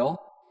Nile,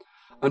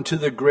 unto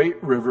the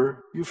great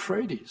river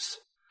Euphrates.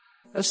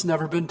 That's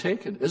never been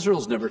taken.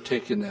 Israel's never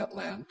taken that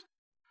land.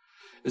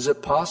 Is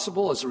it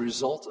possible as a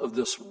result of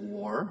this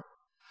war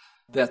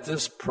that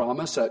this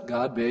promise that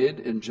God made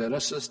in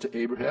Genesis to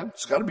Abraham,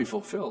 it's got to be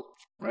fulfilled,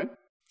 right?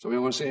 Somebody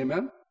want to say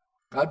amen?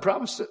 God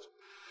promised it.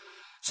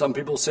 Some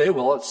people say,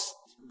 well, it's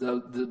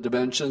the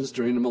dimensions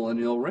during the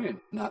millennial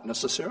reign. Not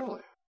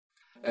necessarily,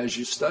 as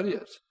you study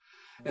it.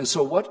 And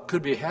so what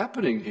could be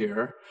happening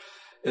here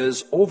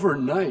is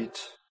overnight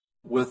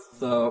with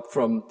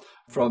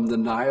from the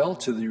Nile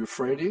to the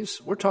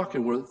Euphrates, we're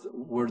talking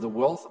where the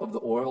wealth of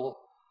the oil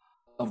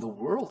of the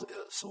world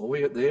is.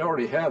 Well, they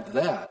already have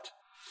that.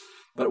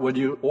 But when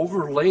you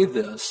overlay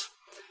this,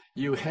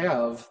 you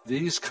have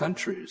these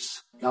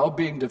countries now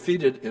being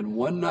defeated in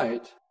one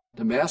night.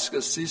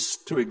 Damascus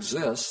ceased to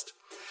exist.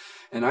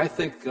 And I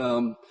think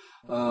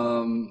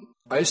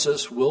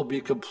ISIS will be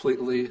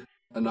completely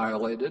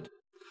annihilated.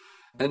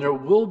 And there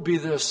will be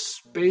this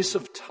space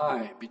of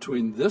time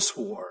between this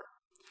war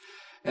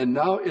and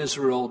now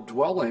Israel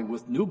dwelling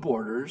with new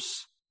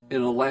borders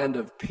in a land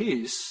of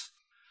peace.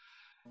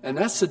 And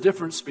that's the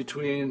difference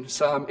between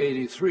Psalm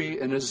 83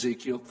 and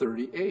Ezekiel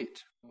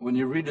 38. When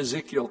you read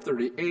Ezekiel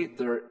 38,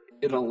 they're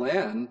in a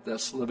land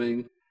that's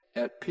living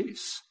at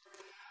peace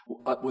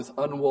with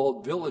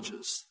unwalled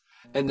villages.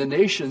 And the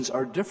nations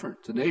are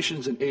different. The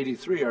nations in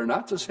 83 are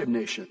not the same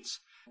nations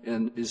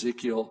in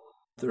Ezekiel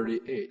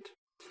 38.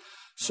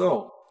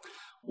 So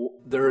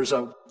there is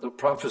a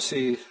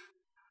prophecy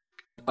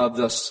of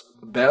this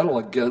battle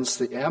against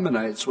the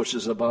Ammonites, which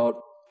is about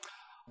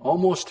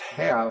almost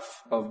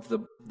half of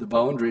the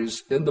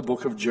boundaries in the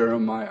book of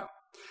Jeremiah.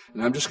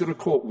 And I'm just going to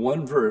quote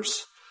one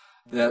verse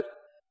that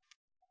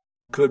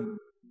could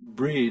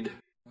breed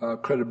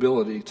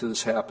credibility to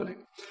this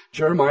happening.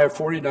 Jeremiah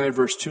 49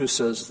 verse 2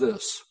 says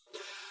this,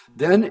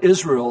 "Then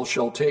Israel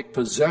shall take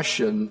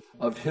possession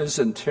of his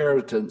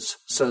inheritance,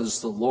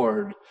 says the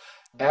Lord,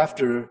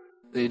 after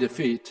they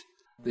defeat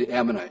the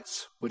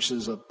Ammonites," which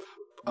is a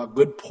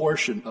good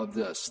portion of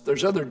this.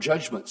 There's other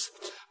judgments,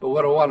 but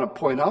what I want to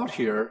point out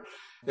here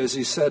is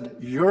he said,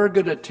 you're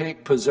going to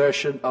take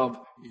possession of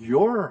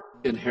your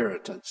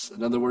inheritance.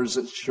 In other words,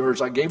 it's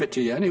yours. I gave it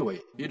to you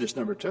anyway. You just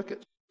never took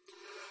it.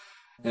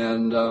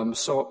 And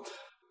so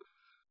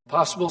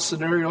possible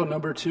scenario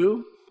number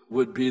 2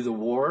 would be the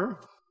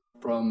war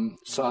from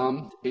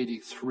Psalm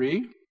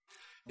 83.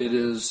 It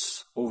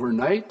is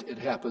overnight. It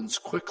happens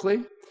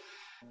quickly.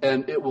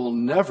 And it will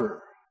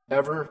never,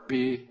 ever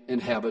be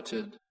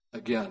inhabited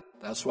again.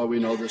 That's why we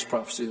know this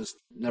prophecy has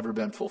never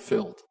been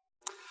fulfilled.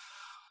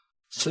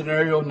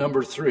 Scenario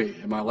number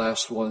 3, and my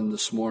last one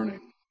this morning.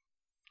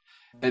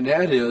 And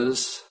that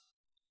is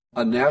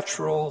a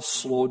natural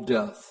slow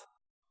death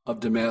of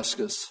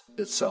Damascus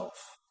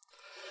itself.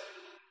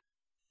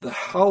 The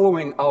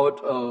hollowing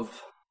out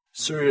of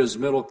Syria's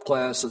middle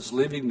class is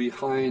leaving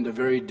behind a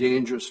very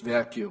dangerous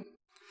vacuum.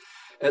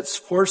 It's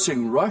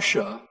forcing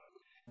Russia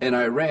and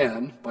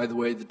Iran, by the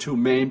way, the two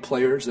main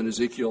players in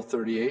Ezekiel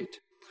 38,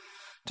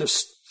 to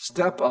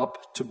step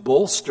up to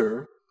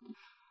bolster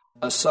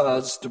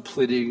Assad's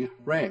depleting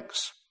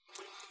ranks.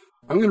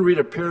 I'm going to read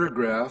a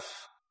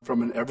paragraph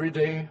from an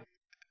everyday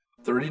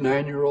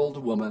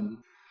 39-year-old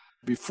woman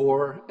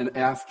before and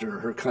after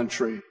her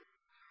country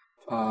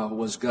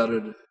was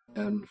gutted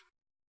and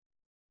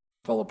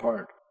fell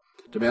apart.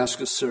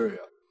 Damascus, Syria.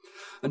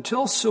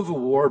 Until civil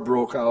war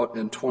broke out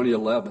in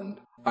 2011,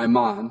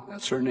 Iman,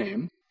 that's her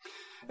name,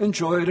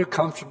 enjoyed a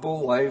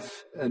comfortable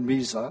life in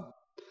Miza,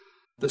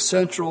 the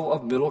central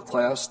of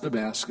middle-class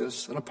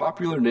Damascus, and a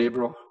popular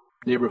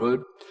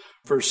neighborhood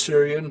for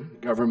Syrian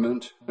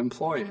government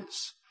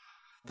employees.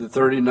 The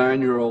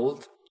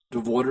 39-year-old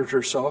devoted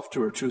herself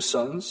to her 2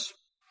 sons,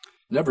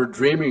 never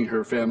dreaming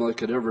her family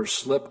could ever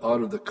slip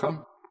out of the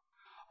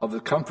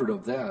comfort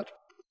of that.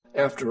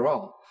 After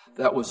all,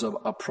 that was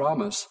a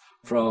promise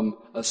from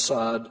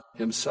Assad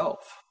himself.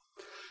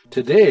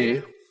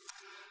 Today,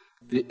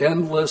 the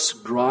endless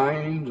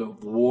grind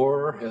of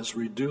war has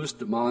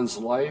reduced Iman's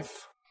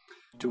life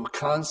to a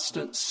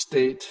constant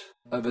state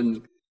of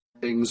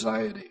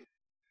anxiety.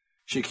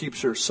 She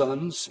keeps her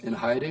sons in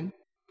hiding,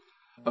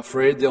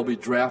 afraid they'll be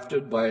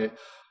drafted by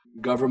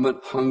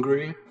government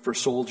hungry for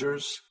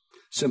soldiers,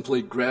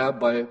 simply grabbed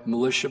by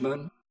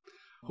militiamen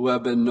who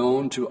have been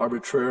known to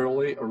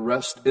arbitrarily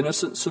arrest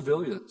innocent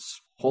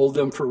civilians, hold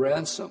them for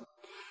ransom,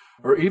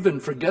 or even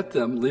forget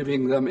them,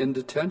 leaving them in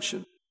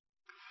detention.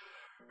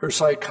 Her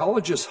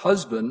psychologist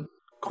husband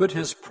quit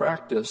his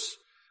practice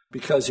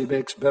because he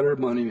makes better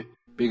money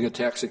being a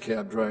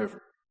taxicab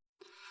driver.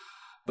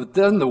 But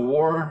then the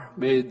war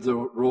made the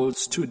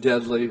roads too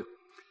deadly,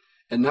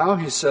 and now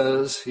he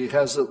says he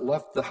hasn't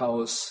left the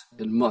house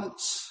in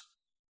months.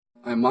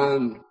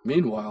 Iman,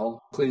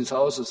 meanwhile, cleans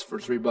houses for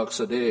 $3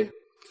 a day,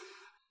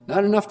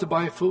 not enough to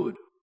buy food,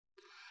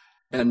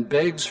 and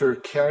begs her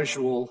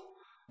casual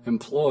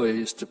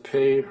employees to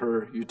pay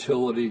her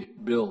utility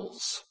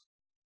bills.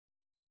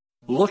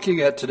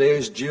 Looking at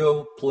today's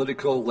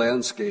geopolitical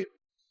landscape,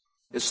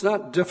 it's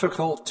not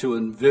difficult to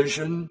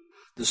envision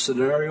the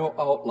scenario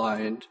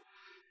outlined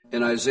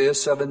in Isaiah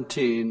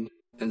 17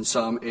 and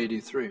Psalm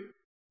 83.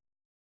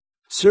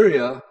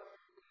 Syria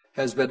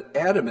has been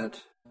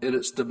adamant in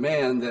its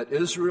demand that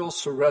Israel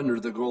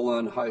surrender the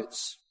Golan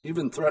Heights,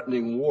 even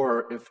threatening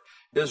war if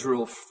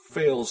Israel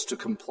fails to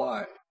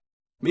comply.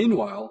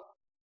 Meanwhile,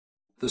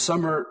 the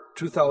summer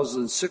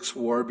 2006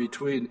 war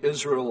between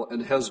Israel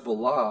and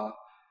Hezbollah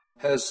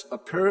has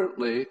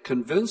apparently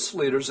convinced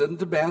leaders in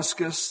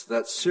Damascus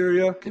that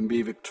Syria can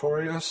be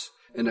victorious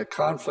in a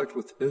conflict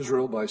with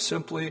Israel by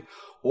simply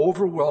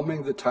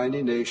overwhelming the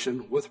tiny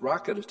nation with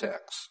rocket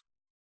attacks.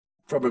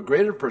 From a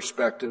greater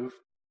perspective,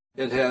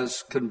 it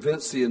has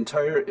convinced the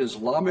entire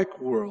Islamic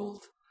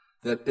world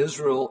that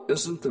Israel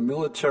isn't the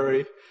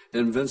military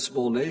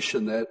invincible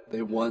nation that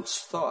they once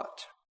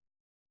thought.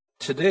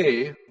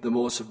 Today, the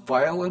most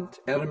violent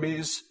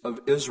enemies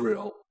of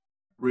Israel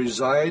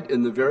reside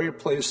in the very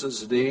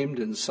places named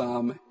in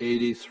Psalm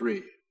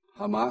 83.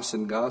 Hamas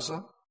in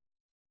Gaza,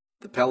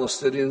 the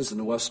Palestinians in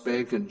the West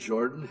Bank and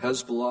Jordan,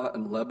 Hezbollah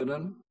in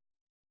Lebanon,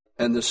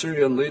 and the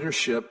Syrian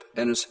leadership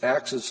and its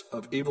axis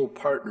of evil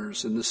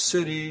partners in the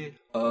city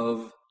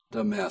of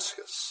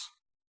Damascus.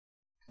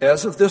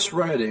 As of this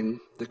writing,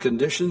 the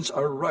conditions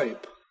are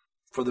ripe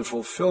for the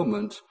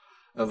fulfillment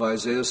of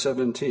Isaiah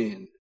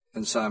 17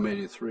 and Psalm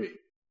 83,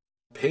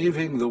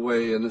 paving the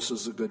way, and this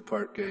is the good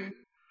part, gang,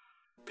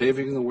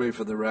 paving the way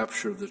for the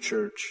rapture of the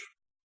church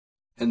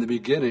and the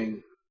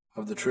beginning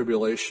of the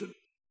tribulation.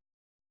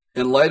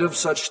 In light of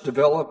such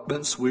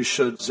developments, we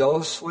should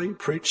zealously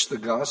preach the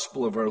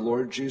gospel of our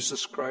Lord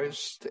Jesus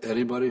Christ to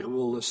anybody who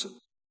will listen.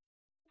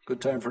 Good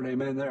time for an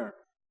amen there.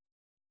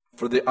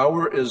 For the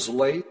hour is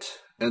late,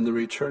 and the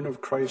return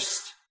of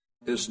Christ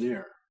is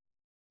near.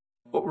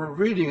 What we're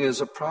reading is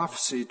a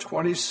prophecy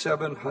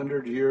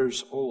 2,700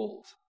 years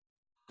old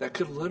that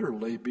could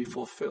literally be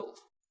fulfilled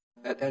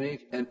at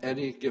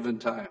any given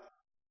time.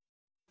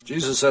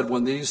 Jesus said,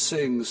 when these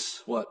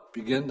things,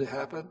 begin to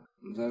happen?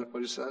 Is that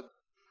what he said?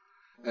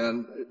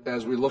 And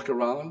as we look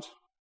around,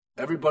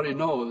 everybody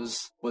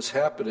knows what's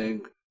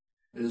happening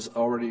is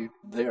already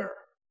there.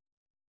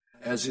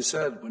 As he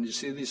said, when you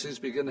see these things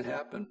begin to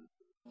happen,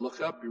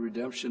 look up, your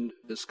redemption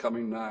is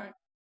coming nigh.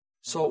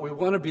 So we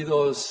want to be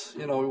those,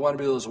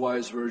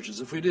 wise virgins.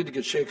 If we need to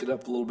get shaken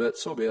up a little bit,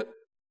 so be it.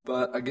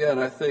 But again,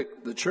 I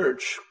think the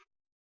church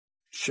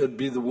should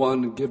be the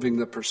one giving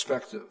the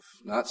perspective.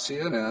 Not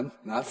CNN,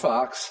 not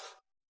Fox.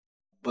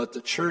 But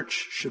the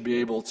church should be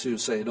able to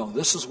say, no,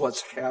 this is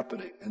what's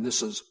happening, and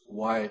this is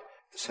why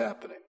it's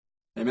happening.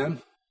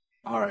 Amen?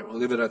 All right, we'll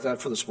leave it at that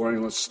for this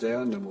morning. Let's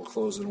stand, and we'll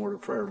close in a word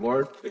of prayer.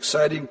 Lord,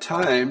 exciting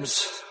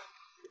times,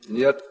 and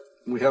yet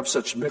we have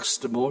such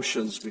mixed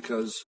emotions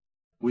because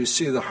we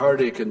see the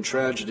heartache and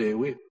tragedy.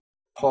 We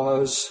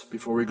pause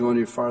before we go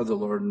any farther,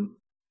 Lord,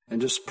 and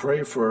just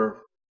pray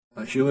for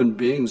human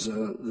beings,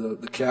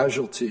 the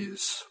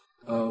casualties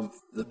of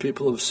the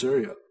people of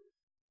Syria.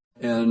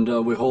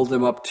 And we hold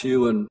them up to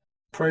you and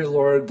pray,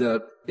 Lord,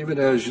 that even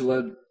as you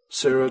led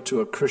Sarah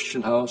to a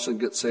Christian house and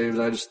get saved,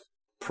 I just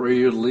pray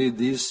you to lead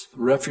these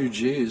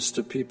refugees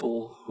to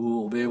people who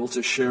will be able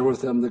to share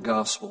with them the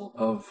gospel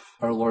of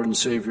our Lord and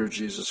Savior,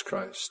 Jesus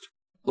Christ.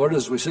 Lord,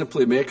 as we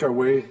simply make our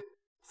way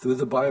through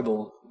the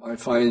Bible, I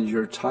find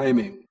your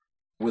timing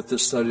with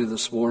this study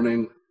this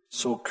morning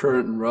so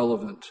current and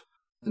relevant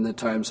in the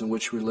times in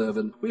which we live.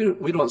 And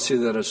we don't see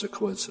that as a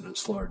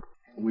coincidence, Lord.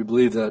 We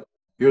believe that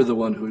you're the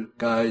one who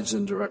guides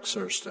and directs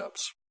our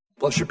steps.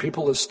 Bless your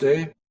people this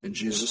day. In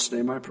Jesus'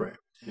 name I pray.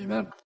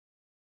 Amen.